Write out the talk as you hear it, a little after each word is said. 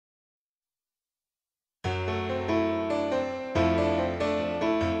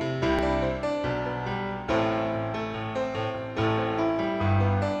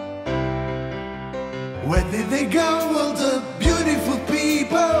go all the beautiful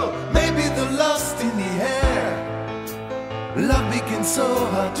people, maybe they're lost in the air. Love became so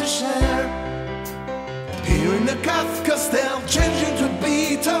hard to share. Here in the Kafka style, changing to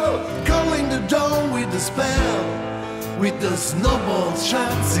Beetle, calling the dawn with a spell, with the snowballs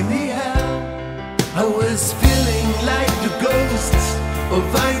shots in the air. I was feeling like the ghosts of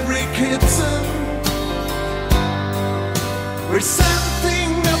Henrik Ibsen, where something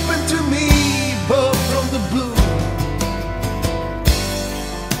happened to me, but from the blue,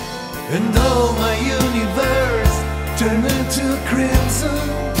 and all my universe turned into crimson.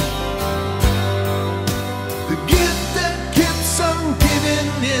 The gift that keeps on giving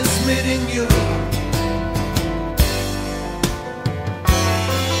is meeting you.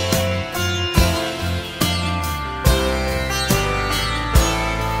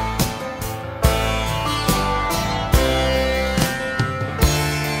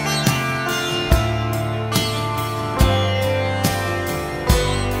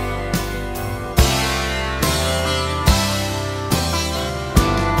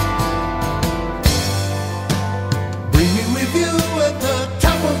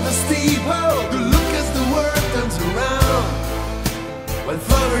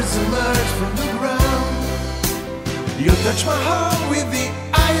 Emerge from the ground. You touch my heart with the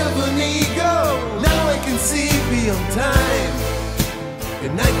eye of an eagle. Now I can see beyond time,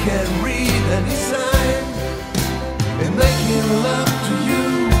 and I can read any sign. And making love to you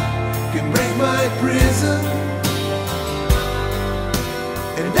can break my prison,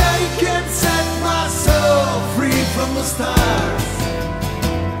 and I can set my soul free from the stars.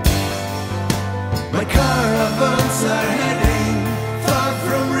 My caravans are heading far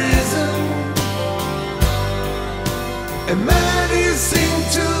from reason, and melodies seem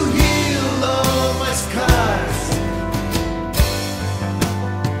to